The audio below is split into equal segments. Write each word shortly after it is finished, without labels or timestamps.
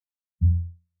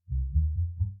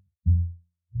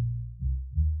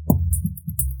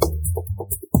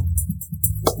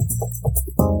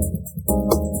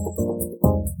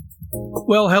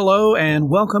Well, hello, and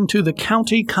welcome to the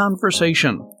County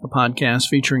Conversation, a podcast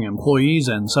featuring employees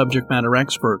and subject matter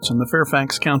experts in the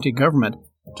Fairfax County government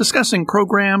discussing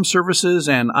programs, services,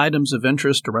 and items of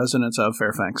interest to residents of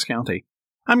Fairfax County.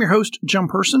 I'm your host, Jim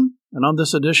Person, and on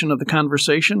this edition of the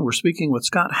Conversation, we're speaking with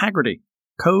Scott Haggerty,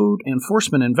 Code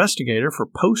Enforcement Investigator for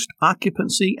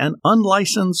Post-Occupancy and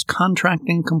Unlicensed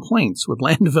Contracting Complaints with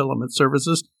Land Development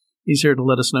Services. He's here to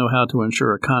let us know how to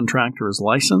ensure a contractor is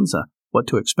licensed, what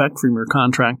to expect from your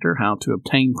contractor, how to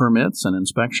obtain permits and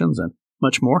inspections, and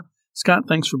much more. Scott,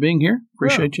 thanks for being here.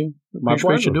 Appreciate you.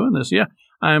 Appreciate you doing this. Yeah,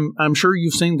 I'm sure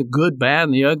you've seen the good, bad,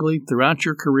 and the ugly throughout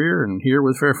your career and here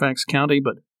with Fairfax County,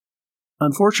 but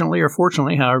unfortunately or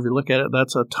fortunately, however you look at it,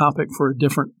 that's a topic for a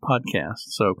different podcast.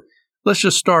 So let's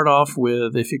just start off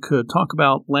with, if you could, talk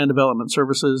about Land Development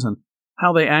Services and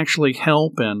how they actually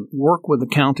help and work with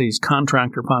the county's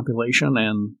contractor population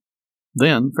and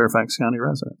then Fairfax County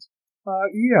residents.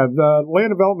 The Land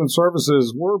Development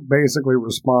Services, we're basically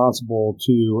responsible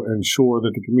to ensure that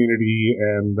the community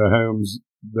and the homes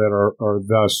that are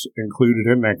thus included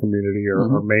in that community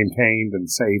are maintained and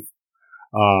safe.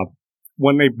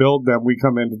 When they build them, we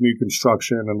come into new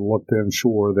construction and look to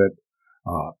ensure that,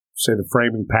 say, the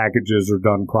framing packages are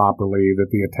done properly,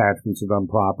 that the attachments are done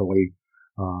properly.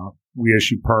 We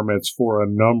issue permits for a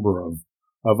number of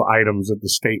items that the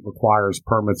state requires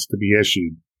permits to be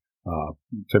issued.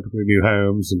 Typically new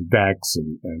homes and decks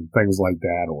and things like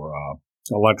that, or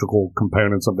electrical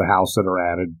components of the house that are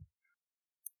added,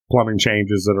 plumbing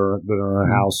changes that are in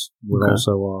a house would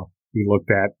also be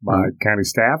looked at by county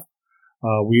staff.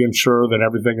 We ensure that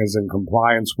everything is in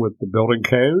compliance with the building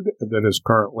code that is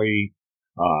currently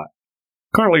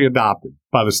adopted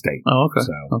by the state. Oh, okay.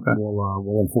 So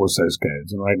we'll enforce those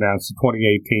codes. And right now it's the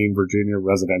 2018 Virginia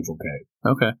Residential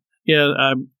Code. Okay. Yeah,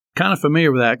 I'm kind of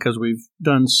familiar with that because we've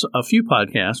done a few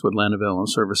podcasts with Land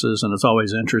Development Services, and it's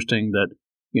always interesting that,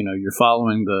 you know, you're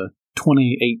following the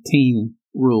 2018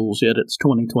 rules, yet it's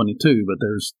 2022, but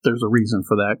there's a reason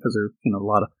for that because there's, a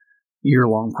lot of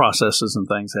year-long processes and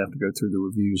things have to go through the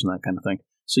reviews and that kind of thing.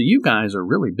 So you guys are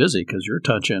really busy because you're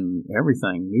touching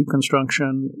everything, new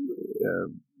construction,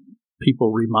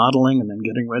 people remodeling and then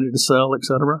getting ready to sell, et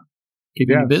cetera.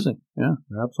 Keeping you busy. Yeah,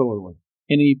 absolutely.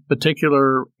 Any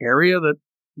particular area that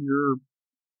you're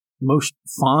most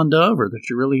fond of or that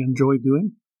you really enjoy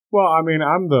doing? Well, I mean,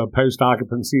 I'm the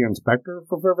post-occupancy inspector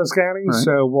for Fairfax County. Right.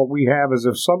 So what we have is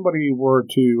if somebody were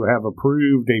to have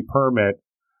approved a permit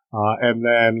and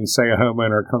then, say, a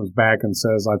homeowner comes back and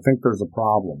says, I think there's a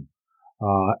problem,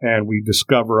 and we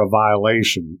discover a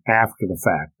violation after the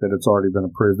fact that it's already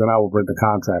been approved, then I will bring the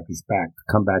contractors back to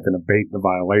come back and abate the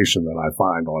violation that I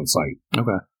find on site.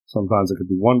 Okay. Sometimes it could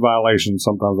be one violation.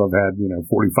 Sometimes I've had,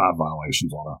 45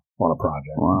 violations on a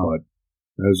project. Wow. But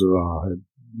those are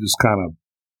just kind of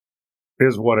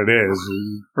is what it is.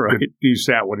 Right. You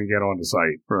sat when you get on the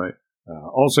site. Right.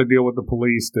 Also deal with the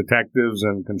police, detectives,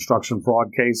 and construction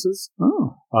fraud cases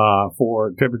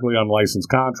for typically unlicensed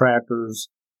contractors.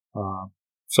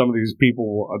 Some of these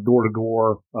people,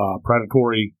 door-to-door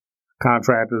predatory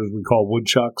contractors, we call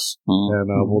woodchucks, and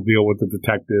we'll deal with the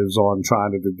detectives on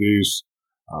trying to deduce.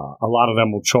 A lot of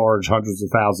them will charge hundreds of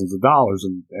thousands of dollars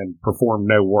and perform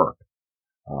no work.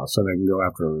 So they can go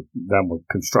after them with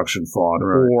construction fraud,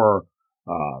 or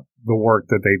the work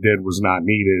that they did was not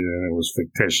needed and it was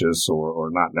fictitious or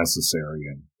not necessary.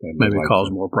 And maybe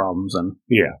cause more problems.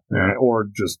 Or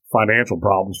just financial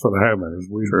problems for the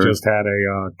homeowners. We just had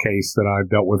a case that I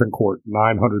dealt with in court,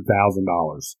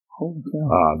 $900,000. Holy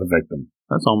cow. The victim.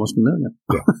 That's almost $1 million.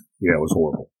 Yeah, it was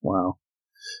horrible. Wow.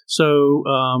 So,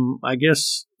 I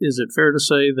guess, is it fair to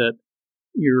say that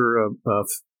you're a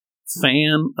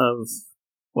fan of,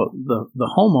 well,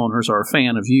 the homeowners are a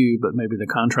fan of you, but maybe the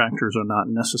contractors are not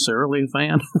necessarily a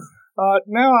fan?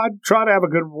 No, I try to have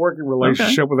a good working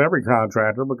relationship with every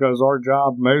contractor because our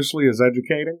job mostly is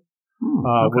educating.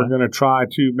 We're going to try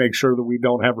to make sure that we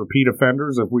don't have repeat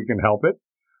offenders if we can help it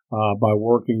by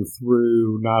working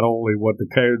through not only what the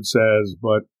code says,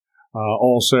 but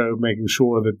also making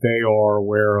sure that they are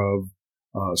aware of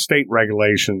state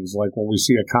regulations, like when we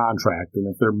see a contract, and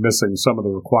if they're missing some of the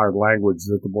required language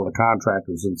that the Board of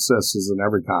Contractors insists is in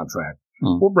every contract,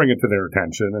 we'll bring it to their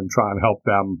attention and try and help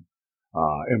them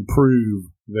improve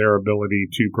their ability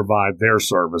to provide their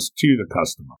service to the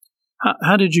customer.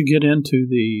 How did you get into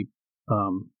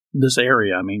this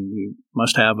area? I mean, you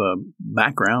must have a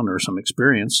background or some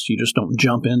experience. You just don't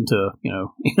jump into,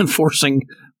 enforcing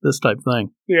this type of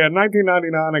thing. Yeah, in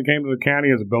 1999, I came to the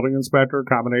county as a building inspector,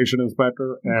 combination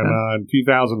inspector, and in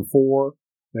 2004,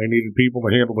 they needed people to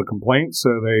handle the complaints,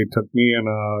 so they took me and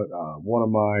one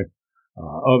of my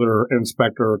other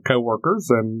inspector coworkers,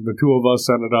 and the two of us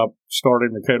ended up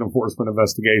starting the code enforcement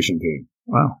investigation team.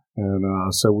 Wow.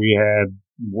 And so we had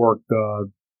worked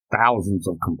thousands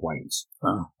of complaints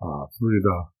through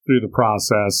the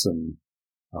process, and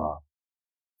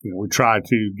we tried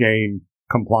to gain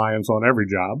compliance on every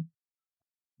job,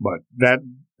 but that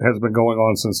has been going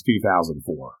on since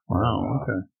 2004. Wow.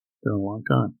 Okay. Been a long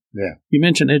time. Yeah. You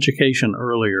mentioned education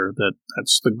earlier,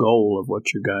 that's the goal of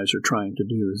what you guys are trying to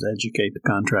do is educate the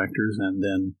contractors and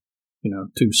then,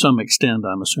 to some extent,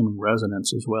 I'm assuming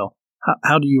residents as well.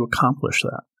 How do you accomplish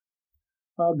that?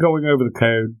 Going over the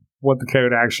code, what the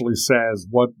code actually says,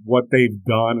 what they've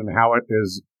done and how it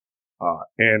is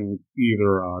in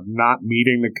either not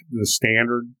meeting the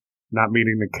standard, not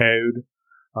meeting the code.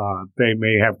 They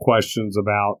may have questions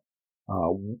about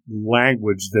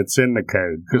language that's in the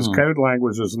code, because code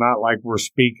language is not like we're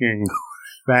speaking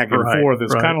back and forth.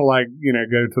 It's kind of like,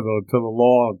 go to the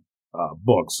law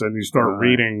books and you start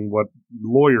reading what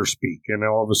lawyers speak, and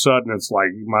all of a sudden it's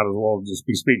like you might as well just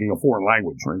be speaking a foreign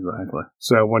language. Exactly.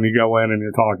 So when you go in and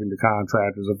you're talking to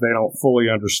contractors, if they don't fully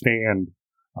understand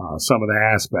some of the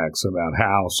aspects about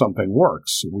how something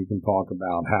works, we can talk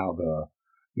about how the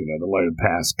load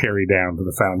paths carry down to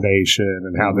the foundation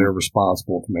and how they're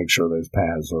responsible to make sure those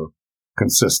paths are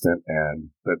consistent and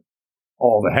that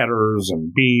all the headers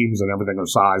and beams and everything are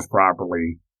sized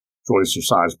properly, joists are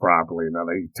sized properly. Now,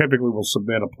 they typically will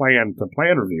submit a plan to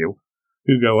plan review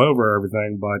to go over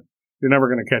everything, but you're never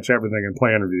going to catch everything in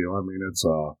plan review. I mean, it's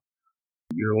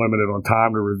you're limited on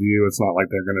time to review. It's not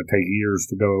like they're going to take years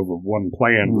to go over one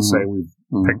plan to say we've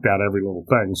picked out every little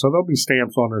thing. So there'll be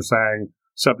stamps on there saying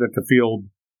subject to field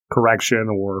correction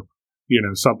or,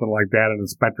 something like that. An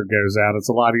inspector goes out. It's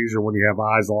a lot easier when you have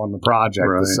eyes on the project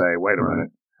to say, wait a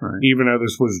minute. Right. Even though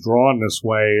this was drawn this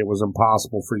way, it was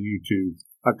impossible for you to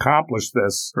accomplish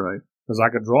this. Right. Because I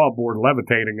could draw a board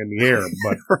levitating in the air,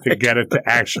 but to get it to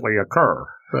actually occur,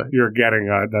 you're getting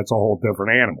that's a whole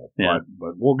different animal. Yeah.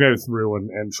 But we'll go through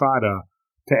and try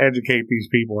to educate these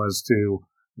people as to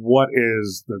what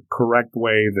is the correct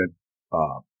way that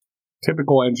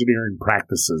typical engineering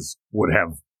practices would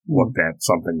have looked at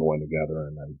something going together,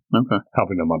 and then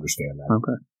helping them understand that.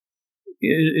 Okay.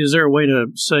 Is there a way to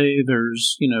say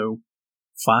there's,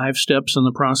 5 steps in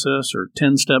the process or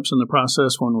 10 steps in the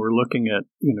process when we're looking at,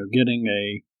 getting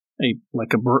a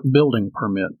building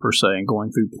permit per se and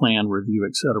going through plan review,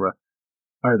 et cetera?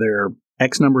 Are there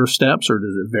X number of steps, or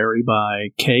does it vary by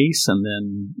case? And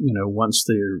then, once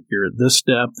you're at this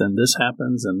step, then this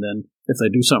happens. And then if they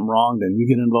do something wrong, then you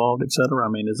get involved, et cetera.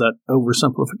 I mean, is that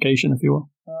oversimplification, if you will?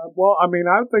 Well, I mean,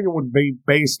 I think it would be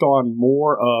based on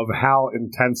more of how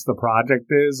intense the project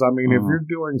is. I mean, if you're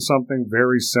doing something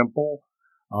very simple,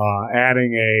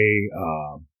 adding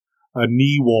a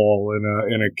knee wall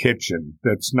in a kitchen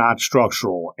that's not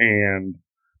structural and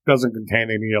doesn't contain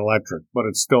any electric, but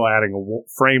it's still adding a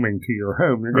framing to your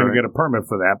home, you're going to get a permit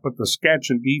for that. But the sketch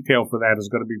and detail for that is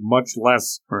going to be much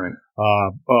less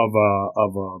of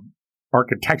a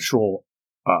architectural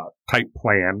type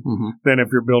plan than if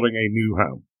you're building a new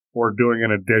home or doing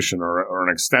an addition or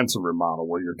an extensive remodel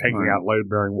where you're taking out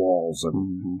load-bearing walls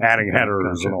and adding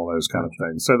headers and all those kind of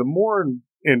things. So the more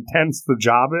intense the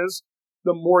job is,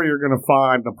 the more you're going to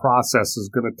find the process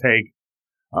is going to take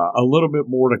a little bit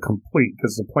more to complete,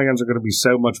 because the plans are going to be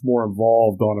so much more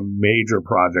involved on a major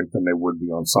project than they would be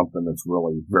on something that's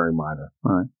really very minor.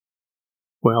 All right.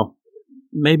 Well,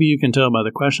 maybe you can tell by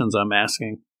the questions I'm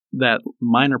asking that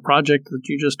minor project that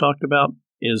you just talked about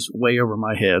is way over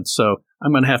my head. So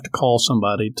I'm going to have to call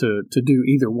somebody to do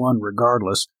either one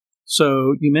regardless.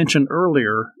 So you mentioned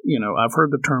earlier, I've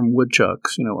heard the term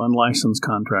woodchucks, unlicensed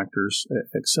contractors,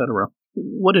 et cetera.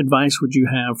 What advice would you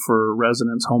have for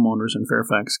residents, homeowners in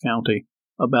Fairfax County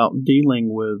about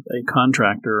dealing with a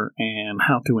contractor and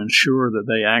how to ensure that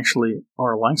they actually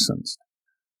are licensed?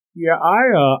 Yeah,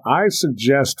 I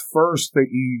suggest first that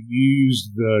you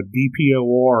use the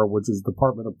DPOR, which is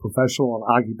Department of Professional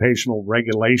and Occupational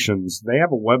Regulations. They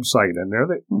have a website, and they're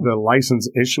the license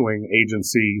issuing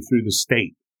agency through the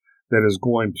state that is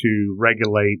going to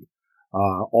regulate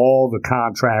all the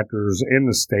contractors in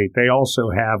the state. They also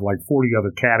have like 40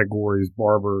 other categories: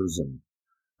 barbers and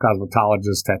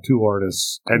cosmetologists, tattoo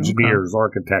artists, engineers,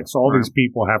 architects. All these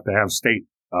people have to have state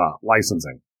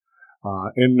licensing.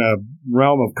 In the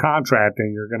realm of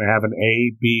contracting, you're going to have an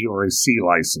A, B, or a C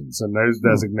license, and those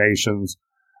designations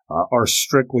are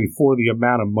strictly for the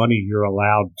amount of money you're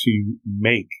allowed to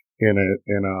make in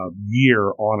a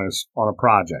year on a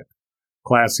project.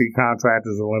 Class C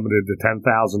contractors are limited to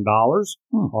 $10,000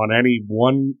 on any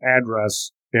one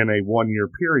address in a 1-year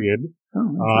period,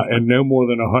 and no more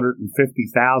than $150,000,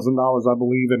 I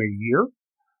believe, in a year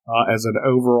as an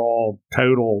overall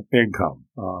total income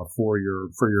for your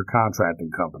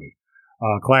contracting company.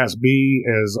 Class B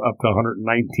is up to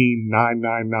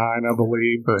 $119,999, I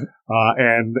believe, right.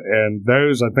 And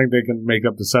those, I think they can make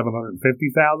up to $750,000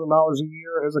 a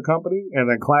year as a company, and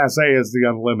then Class A is the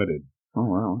unlimited. Oh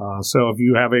wow! So if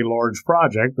you have a large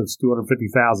project that's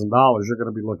 $250,000, you're going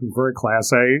to be looking for a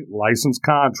Class A licensed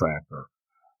contractor.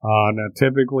 Now,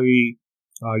 typically,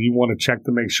 you want to check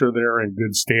to make sure they're in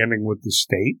good standing with the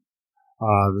state.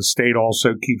 The state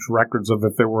also keeps records of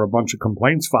if there were a bunch of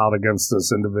complaints filed against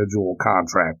this individual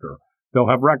contractor. They'll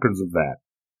have records of that.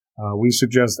 We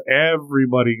suggest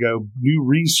everybody go do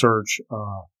research,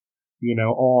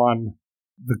 on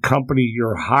the company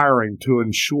you're hiring to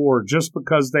ensure just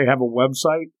because they have a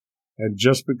website and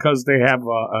just because they have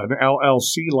an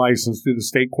LLC license through the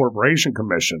State Corporation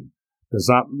Commission does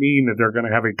not mean that they're going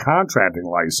to have a contracting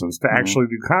license to actually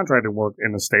do contracting work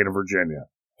in the state of Virginia.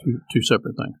 Two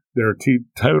separate things. They're two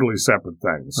totally separate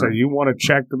things. So you want to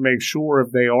check to make sure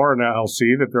if they are an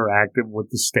LLC that they're active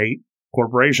with the State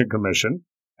Corporation Commission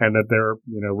and that they're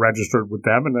registered with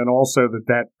them, and then also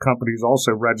that company is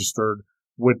also registered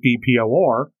with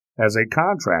DPOR as a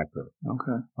contractor.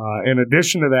 Okay. In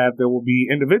addition to that, there will be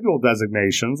individual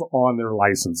designations on their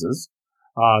licenses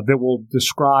that will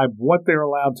describe what they're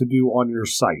allowed to do on your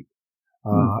site.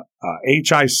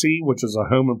 HIC, which is a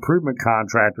home improvement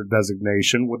contractor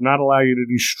designation, would not allow you to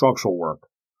do structural work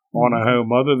on a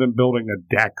home other than building a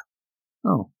deck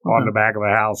on the back of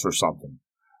a house or something.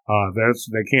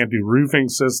 They can't do roofing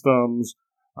systems.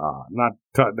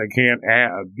 They can't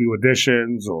do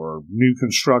additions or new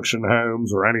construction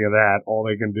homes or any of that. All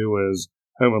they can do is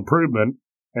home improvement,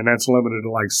 and that's limited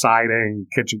to like siding,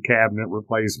 kitchen cabinet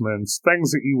replacements,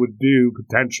 things that you would do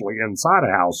potentially inside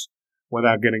a house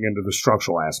without getting into the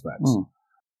structural aspects.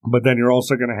 But then you're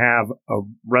also going to have a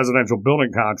residential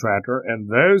building contractor, and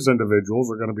those individuals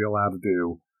are going to be allowed to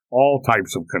do all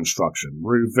types of construction,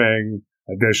 roofing,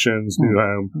 additions, new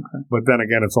home. Okay. But then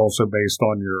again, it's also based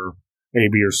on your A,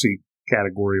 B, or C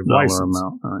category of license.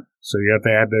 Right. So you have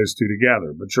to add those two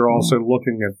together. But you're also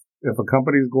looking at if a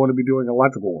company is going to be doing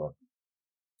electrical work,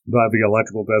 they'll have the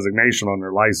electrical designation on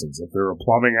their license. If they're a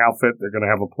plumbing outfit, they're going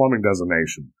to have a plumbing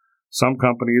designation. Some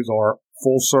companies are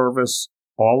full service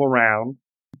all around,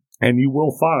 and you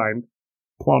will find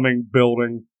plumbing,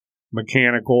 building,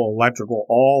 mechanical, electrical,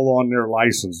 all on their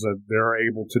license that they're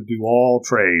able to do all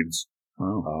trades.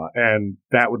 And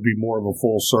that would be more of a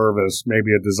full service,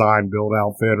 maybe a design build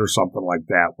outfit or something like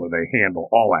that where they handle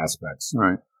all aspects.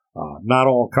 Right. Not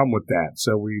all come with that.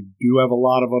 So we do have a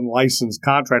lot of unlicensed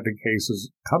contracting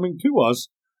cases coming to us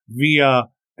via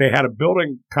they had a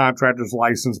building contractor's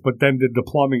license, but then did the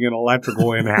plumbing and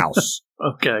electrical in-house.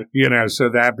 Okay. So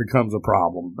that becomes a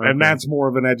problem. Okay. And that's more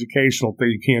of an educational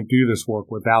thing. You can't do this work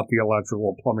without the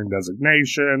electrical plumbing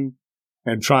designation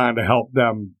and trying to help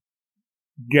them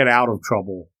get out of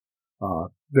trouble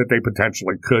that they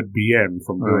potentially could be in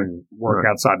from doing work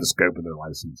outside the scope of their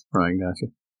license. Right, gotcha.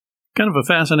 Kind of a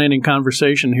fascinating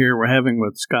conversation here we're having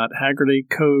with Scott Haggerty,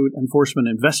 Code Enforcement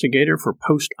Investigator for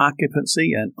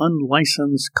Post-Occupancy and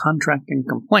Unlicensed Contracting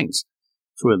Complaints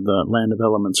with Land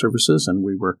Development Services, and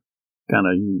you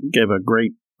gave a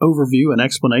great overview and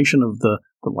explanation of the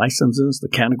licenses, the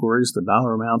categories, the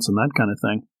dollar amounts, and that kind of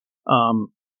thing.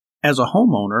 As a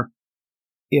homeowner,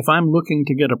 if I'm looking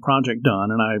to get a project done,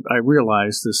 and I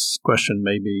realize this question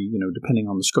may be, depending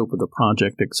on the scope of the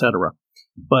project, et cetera,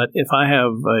 but if I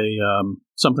have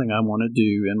something I want to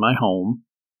do in my home,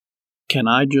 can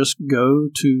I just go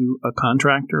to a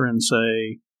contractor and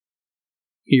say,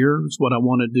 here's what I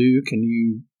want to do. Can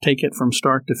you take it from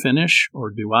start to finish? Or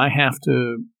do I have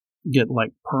to get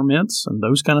like permits and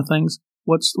those kind of things?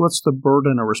 What's the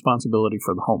burden or responsibility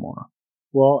for the homeowner?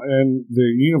 Well, in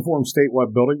the Uniform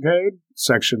Statewide Building Code,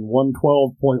 Section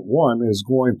 112.1 is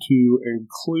going to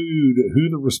include who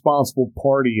the responsible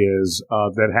party is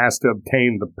that has to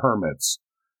obtain the permits.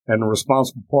 And the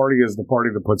responsible party is the party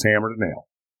that puts hammer to nail.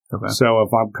 Okay. So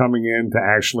if I'm coming in to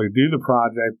actually do the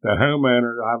project, the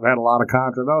homeowner, I've had a lot of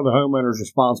contractors, the homeowner's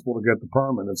responsible to get the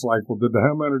permit. It's like, well, did the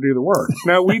homeowner do the work?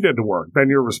 No, we did the work. Then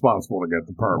you're responsible to get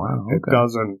the permit. Wow, okay. It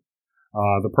doesn't.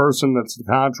 The person that's the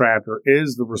contractor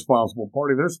is the responsible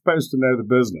party. They're supposed to know the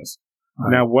business.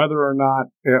 Right. Now, whether or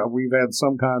not we've had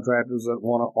some contractors that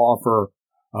want to offer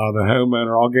the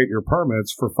homeowner, I'll get your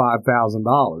permits for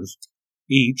 $5,000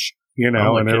 each, and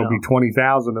it'll be $20,000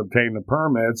 to obtain the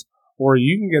permits, or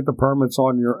you can get the permits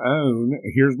on your own.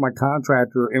 Here's my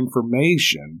contractor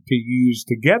information to use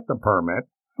to get the permit.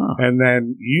 And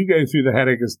then you go through the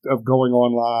headache of going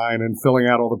online and filling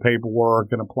out all the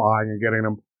paperwork and applying and getting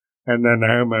them. And then the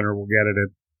homeowner will get it at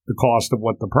the cost of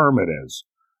what the permit is.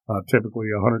 Typically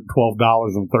 $112.38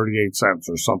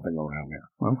 or something around there.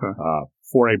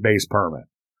 For a base permit.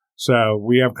 So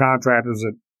we have contractors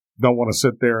that don't want to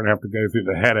sit there and have to go through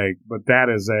the headache, but that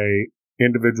is a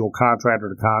individual contractor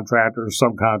to contractor.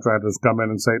 Some contractors come in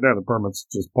and say, no, the permit's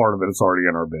just part of it. It's already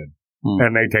in our bid.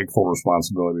 And they take full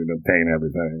responsibility to obtain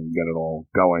everything and get it all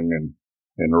going and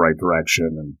in the right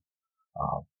direction. And,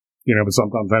 but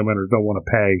sometimes homeowners don't want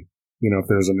to pay, if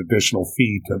there's an additional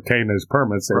fee to obtain those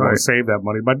permits. They want to save that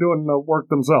money by doing the work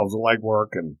themselves, the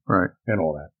legwork and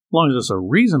all that. As long as it's a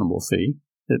reasonable fee,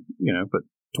 but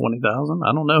 $20,000,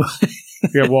 I don't know.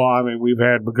 We've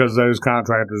had, because those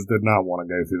contractors did not want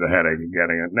to go through the headache of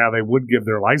getting it. Now, they would give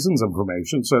their license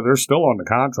information, so they're still on the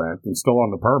contract and still on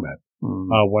the permit.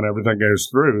 When everything goes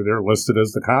through, they're listed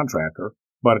as the contractor,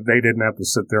 but they didn't have to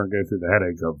sit there and go through the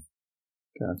headache of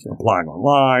applying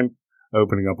online,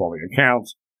 opening up all the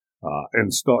accounts,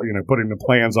 putting the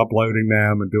plans, uploading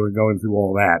them, and going through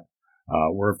all that.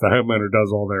 Where if the homeowner does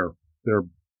all their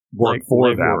work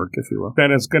for them, if you will,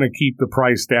 then it's going to keep the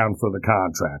price down for the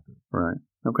contractor. Right.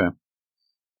 Okay.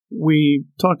 We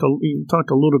talked a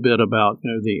little bit about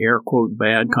the air quote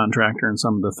bad contractor and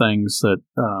some of the things that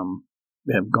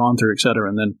have gone through, et cetera.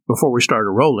 And then before we started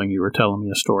rolling, you were telling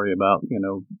me a story about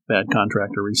bad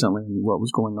contractor recently and what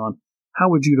was going on. How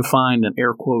would you define an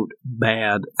air quote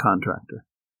bad contractor?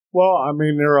 Well,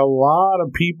 there are a lot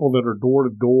of people that are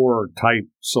door-to-door type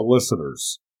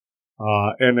solicitors.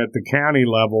 And at the county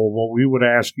level, what we would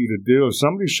ask you to do, if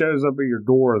somebody shows up at your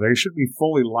door, they should be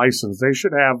fully licensed. They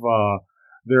should have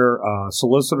their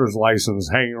solicitor's license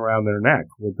hanging around their neck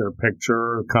with their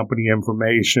picture, company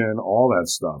information, all that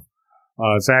stuff.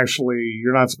 It's actually,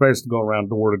 you're not supposed to go around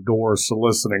door-to-door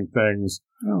soliciting things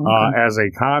as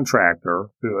a contractor,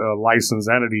 a licensed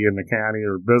entity in the county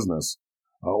or business.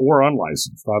 Or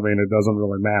unlicensed. It doesn't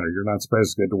really matter. You're not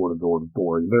supposed to get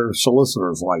door-to-door. There are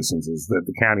solicitor's licenses that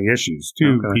the county issues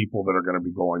to people that are going to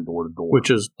be going door-to-door. Which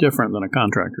is different than a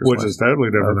contractor's license. Which is totally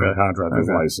different than a contractor's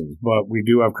license. But we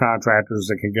do have contractors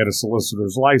that can get a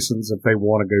solicitor's license if they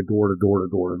want to go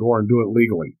door-to-door and do it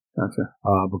legally.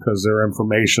 Because their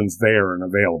information's there and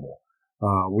available.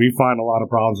 We find a lot of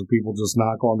problems with people just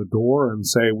knock on the door and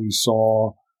say, we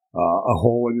saw a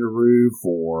hole in your roof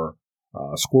or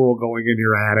squirrel going in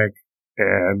your attic,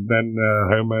 and then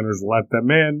the homeowners let them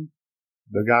in.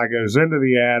 The guy goes into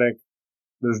the attic.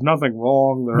 There's nothing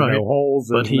wrong. There are no holes.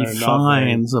 But he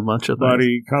finds a bunch of things. But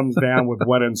he comes down with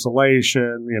wet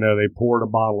insulation. They poured a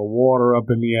bottle of water up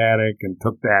in the attic and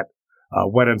took that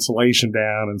wet insulation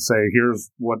down and say,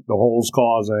 here's what the hole's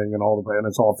causing and and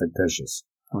it's all fictitious.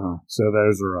 So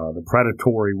those are the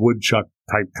predatory woodchuck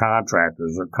type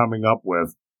contractors are coming up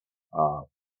with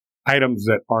items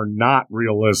that are not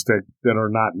realistic, that are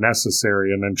not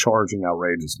necessary, and then charging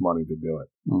outrageous money to do it.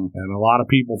 And a lot of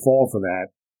people fall for that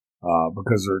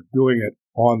because they're doing it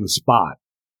on the spot.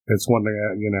 It's one thing,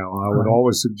 I would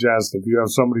always suggest if you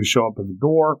have somebody show up at the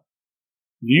door,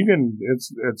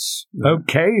 it's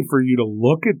okay for you to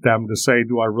look at them to say,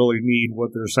 do I really need what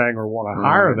they're saying or want to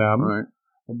hire them?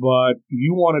 But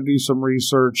you want to do some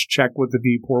research, check with the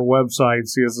D4 website,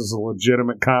 see if this is a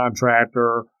legitimate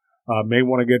contractor. May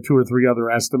want to get 2 or 3 other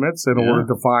estimates in order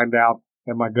to find out,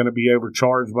 am I going to be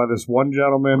overcharged by this one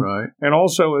gentleman? And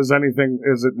also, is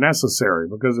it necessary?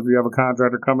 Because if you have a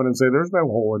contractor come in and say, there's no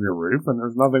hole in your roof and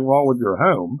there's nothing wrong with your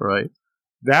home,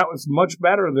 that was much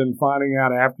better than finding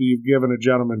out after you've given a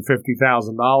gentleman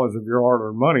 $50,000 of your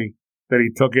hard-earned money that he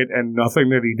took it and nothing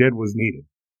that he did was needed.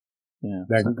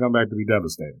 That can come back to be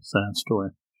devastating. Sad story.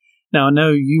 Now, I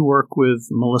know you work with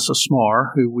Melissa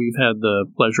Smarr, who we've had the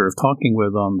pleasure of talking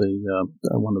with on the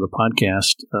one of the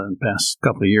podcasts in the past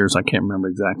couple of years. I can't remember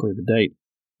exactly the date.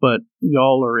 But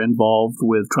y'all are involved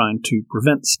with trying to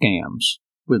prevent scams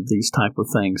with these type of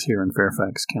things here in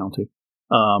Fairfax County.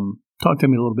 Talk to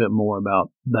me a little bit more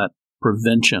about that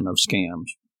prevention of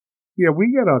scams. Yeah,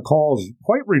 we get calls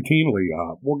quite routinely.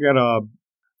 We'll get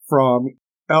from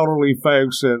elderly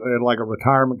folks at like a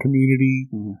retirement community,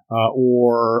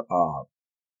 or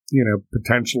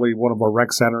potentially one of our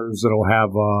rec centers that'll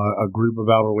have a group of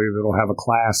elderly that'll have a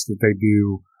class that they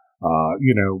do,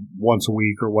 once a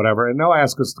week or whatever, and they'll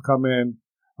ask us to come in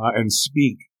and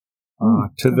speak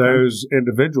to those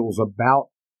individuals about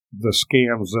the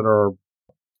scams that are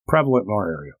prevalent in our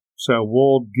area. So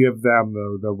we'll give them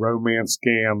the romance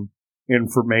scam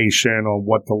information on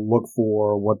what to look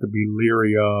for, what to be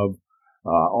leery of.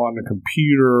 On the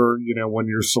computer, when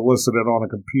you're solicited on a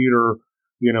computer,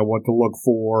 what to look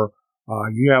for.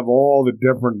 You have all the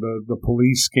different, the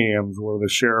police scams where the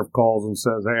sheriff calls and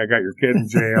says, hey, I got your kid in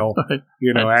jail, right.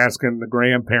 Asking the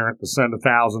grandparent to send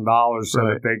 $1,000 so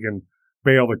right. that they can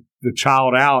bail the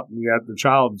child out, and yet the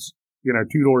child's,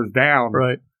 2 doors down,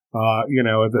 right.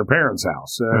 At their parents'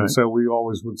 house. And right. so we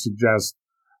always would suggest,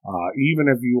 even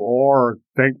if you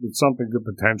think that something could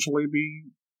potentially be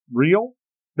real,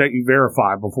 that you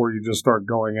verify before you just start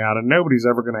going out. And nobody's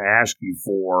ever going to ask you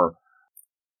for,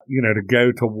 to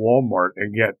go to Walmart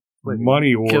and get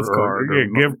money gift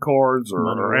cards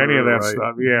or any of that right.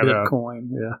 stuff. Yeah, Bitcoin.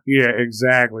 Yeah,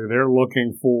 exactly. They're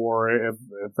looking for, if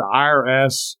the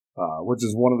IRS, which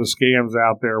is one of the scams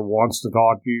out there, wants to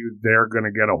talk to you, they're going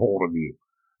to get a hold of you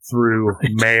through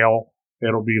right. mail.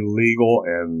 It'll be legal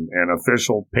and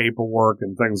official paperwork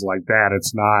and things like that.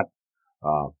 It's not,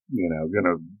 going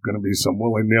to be some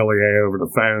willy-nilly over the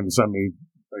phone, send me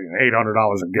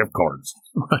 $800 in gift cards.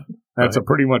 Right. That's right. a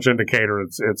pretty much indicator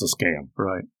it's a scam.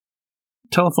 Right.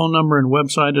 Telephone number and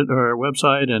website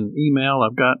and email.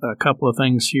 I've got a couple of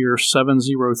things here.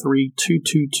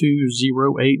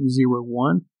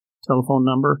 703-222-0801. Telephone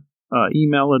number.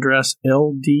 Email address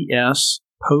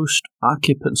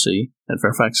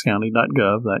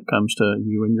ldsPostoccupancy@fairfaxcounty.gov. That comes to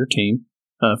you and your team.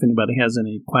 If anybody has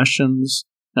any questions,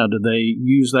 now do they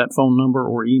use that phone number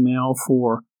or email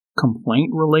for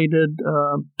complaint-related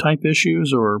type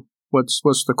issues, or what's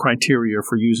the criteria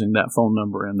for using that phone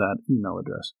number and that email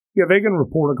address? Yeah, they can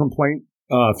report a complaint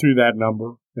through that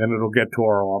number, and it'll get to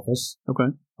our office.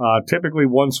 Okay. Typically,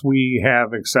 once we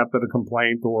have accepted a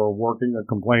complaint or working a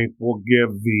complaint, we'll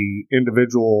give the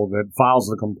individual that files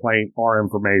the complaint our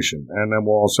information, and then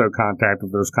we'll also contact,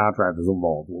 if there's contractors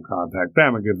involved, we'll contact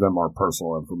them and give them our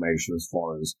personal information as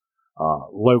far as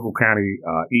local county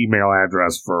email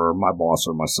address for my boss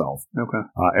or myself. Okay.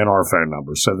 And our phone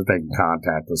number so that they can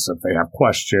contact us if they have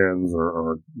questions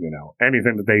or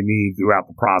anything that they need throughout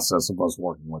the process of us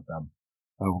working with them.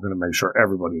 We're going to make sure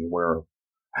everybody's aware of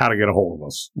how to get a hold of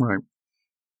us. Right.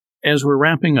 As we're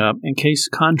wrapping up, in case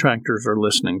contractors are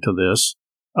listening to this,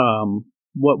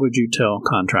 what would you tell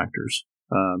contractors?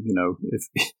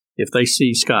 If they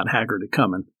see Scott Haggerty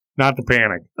coming. Not to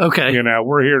panic. Okay.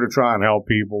 We're here to try and help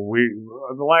people.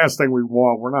 The last thing we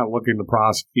want, we're not looking to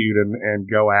prosecute and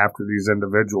go after these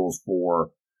individuals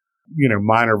for,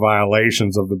 minor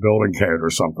violations of the building code or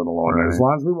something along right. those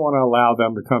lines. We want to allow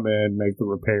them to come in, make the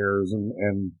repairs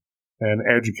and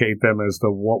educate them as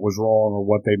to what was wrong or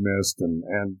what they missed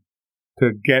and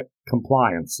to get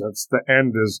compliance. That's the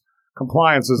end is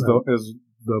compliance is right.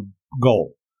 the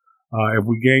goal. If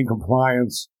we gain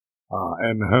compliance,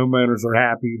 and the homeowners are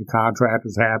happy, the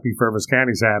contractor's happy, Fairfax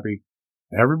County's happy,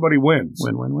 everybody wins.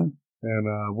 Win.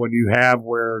 And when you have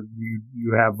where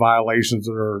you have violations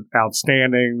that are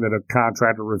outstanding that a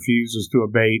contractor refuses to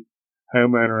abate,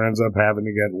 homeowner ends up having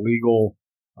to get legal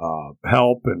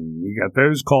help, and you got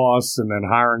those costs, and then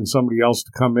hiring somebody else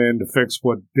to come in to fix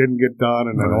what didn't get done,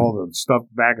 and then all the stuff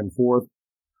back and forth.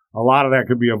 A lot of that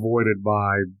could be avoided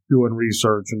by doing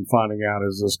research and finding out,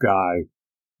 is this guy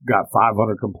got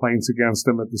 500 complaints against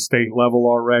him at the state level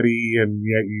already, and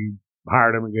yet you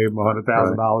hired him and gave him $100,000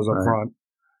 up front.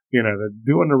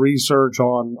 Doing the research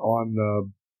on the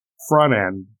front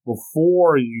end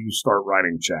before you start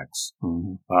writing checks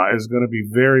is going to be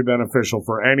very beneficial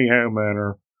for any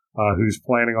homeowner who's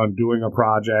planning on doing a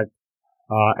project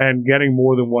and getting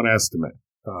more than one estimate.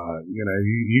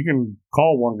 You can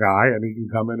call one guy and he can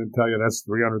come in and tell you that's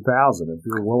 $300,000. If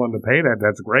you're willing to pay that,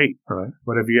 that's great. Right.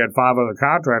 But if you had 5 other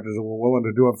contractors that were willing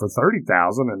to do it for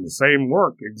 $30,000 and the same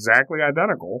work, exactly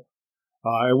identical,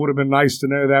 it would have been nice to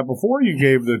know that before you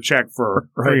gave the check for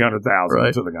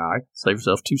 $300,000 to the guy. Save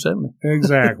yourself $270.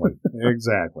 Exactly.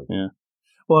 Yeah.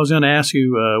 Well, I was going to ask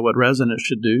you what residents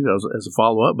should do as a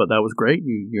follow-up, but that was great.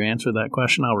 You answered that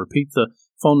question. I'll repeat the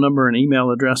phone number and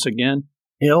email address again.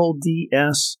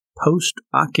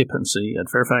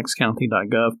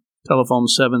 ldsPostoccupancy@fairfaxcounty.gov. Telephone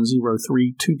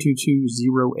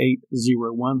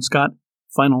 703-222-0801. Scott,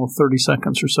 final 30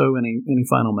 seconds or so. Any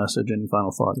final message, any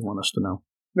final thought you want us to know?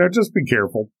 No, just be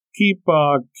careful. Keep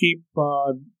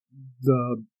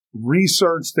the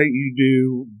research that you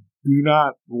do. Do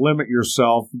not limit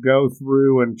yourself. Go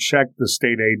through and check the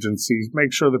state agencies.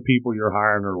 Make sure the people you're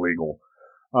hiring are legal.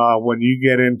 When you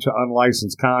get into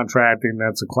unlicensed contracting,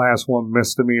 that's a Class 1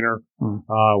 misdemeanor,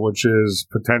 which is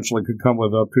potentially could come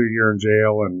with up to a year in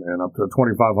jail and up to a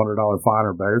 $2,500 fine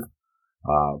or both.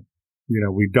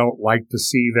 We don't like to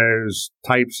see those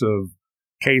types of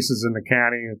cases in the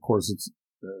county. Of course,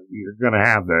 you're going to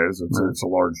have those. It's a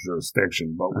large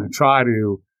jurisdiction, but we try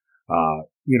to,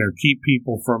 keep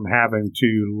people from having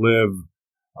to live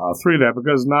through that,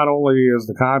 because not only is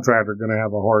the contractor going to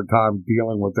have a hard time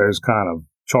dealing with those kind of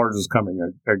charges coming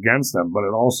against them, but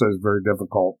it also is very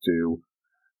difficult to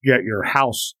get your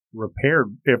house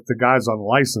repaired. If the guy's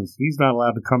unlicensed, he's not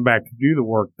allowed to come back to do the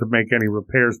work to make any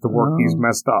repairs to work he's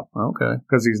messed up. Okay.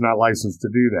 Because he's not licensed to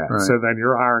do that. Right. So then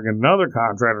you're hiring another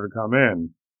contractor to come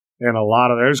in, and a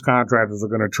lot of those contractors are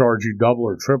going to charge you double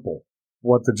or triple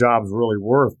what the job's really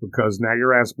worth, because now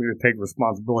you're asking me to take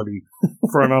responsibility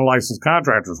for an unlicensed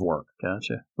contractor's work.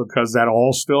 Gotcha. Because that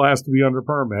all still has to be under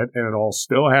permit, and it all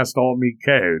still has to all meet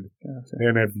code. Gotcha.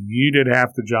 And if you did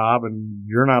half the job and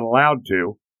you're not allowed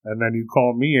to, and then you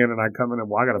call me in and I come in and,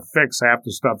 well, I got to fix half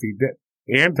the stuff he did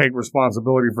and take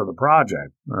responsibility for the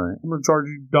project. Right. I'm going to charge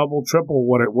you double, triple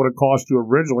what it would have cost you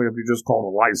originally if you just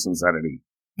called a license entity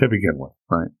to begin with.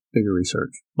 Right. Do your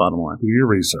research. Bottom line. Do your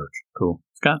research. Cool.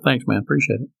 Scott, thanks, man.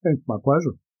 Appreciate it. Hey, my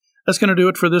pleasure. That's going to do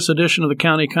it for this edition of the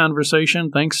County Conversation.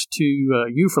 Thanks to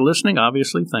you for listening,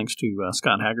 obviously. Thanks to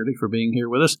Scott Haggerty for being here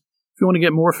with us. If you want to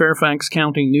get more Fairfax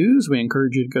County news, we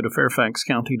encourage you to go to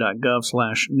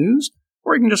fairfaxcounty.gov/news,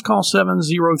 or you can just call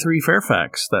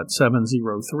 703-FAIRFAX. That's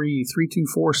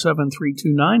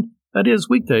 703-324-7329. That is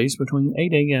weekdays between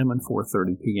 8 a.m. and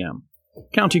 4:30 p.m.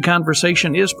 County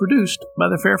Conversation is produced by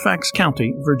the Fairfax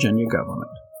County, Virginia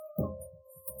government.